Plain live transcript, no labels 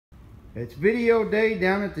It's video day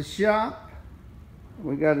down at the shop.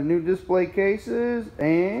 We got a new display cases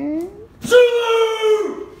and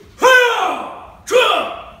Zulu! Ha!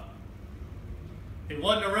 Trump! It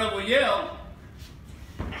wasn't a rebel yell.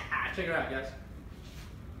 Check it out, guys.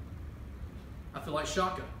 I feel like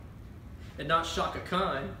Shaka. And not Shaka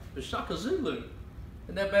Khan, but Shaka Zulu.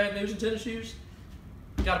 Isn't that bad news in tennis shoes?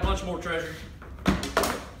 Got a bunch more treasure.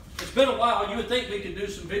 It's been a while. You would think we could do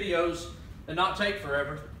some videos and not take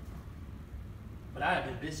forever. But I have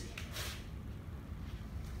been busy.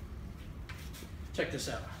 Check this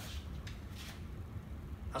out.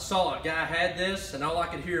 I saw a guy had this, and all I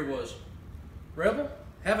could hear was, "Rebel,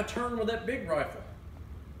 have a turn with that big rifle.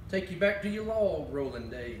 Take you back to your log rolling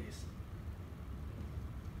days."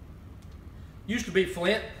 Used to be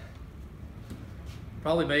flint.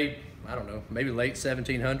 Probably made, I don't know, maybe late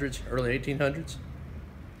 1700s, early 1800s.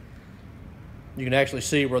 You can actually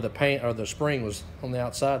see where the paint or the spring was on the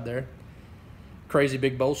outside there. Crazy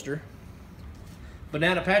big bolster.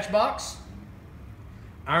 Banana patch box.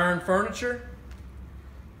 Iron furniture.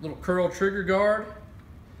 Little curl trigger guard.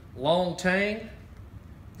 Long tang.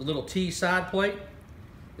 The little T side plate.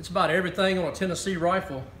 It's about everything on a Tennessee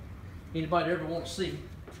rifle anybody ever want to see.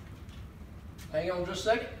 Hang on just a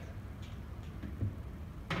second.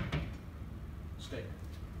 Stay.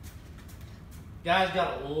 Guys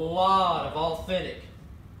got a lot of authentic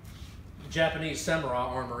Japanese samurai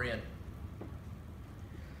armor in.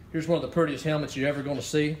 Here's one of the prettiest helmets you're ever going to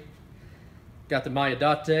see. Got the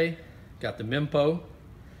Mayadate, got the Mimpo.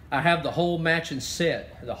 I have the whole matching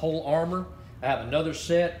set, the whole armor. I have another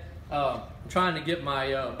set. I'm trying to get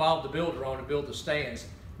my Bob the Builder on to build the stands.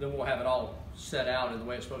 Then we'll have it all set out in the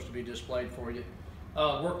way it's supposed to be displayed for you.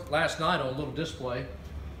 Worked last night on a little display.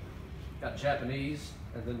 Got Japanese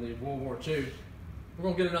and then the World War II. We're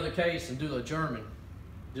going to get another case and do the German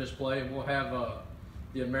display. And we'll have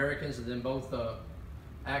the Americans and then both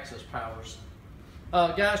Axis powers.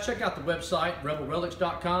 Guys, check out the website,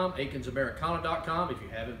 rebelrelics.com, AkinsAmericana.com. If you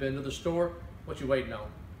haven't been to the store, what you waiting on?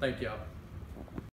 Thank y'all.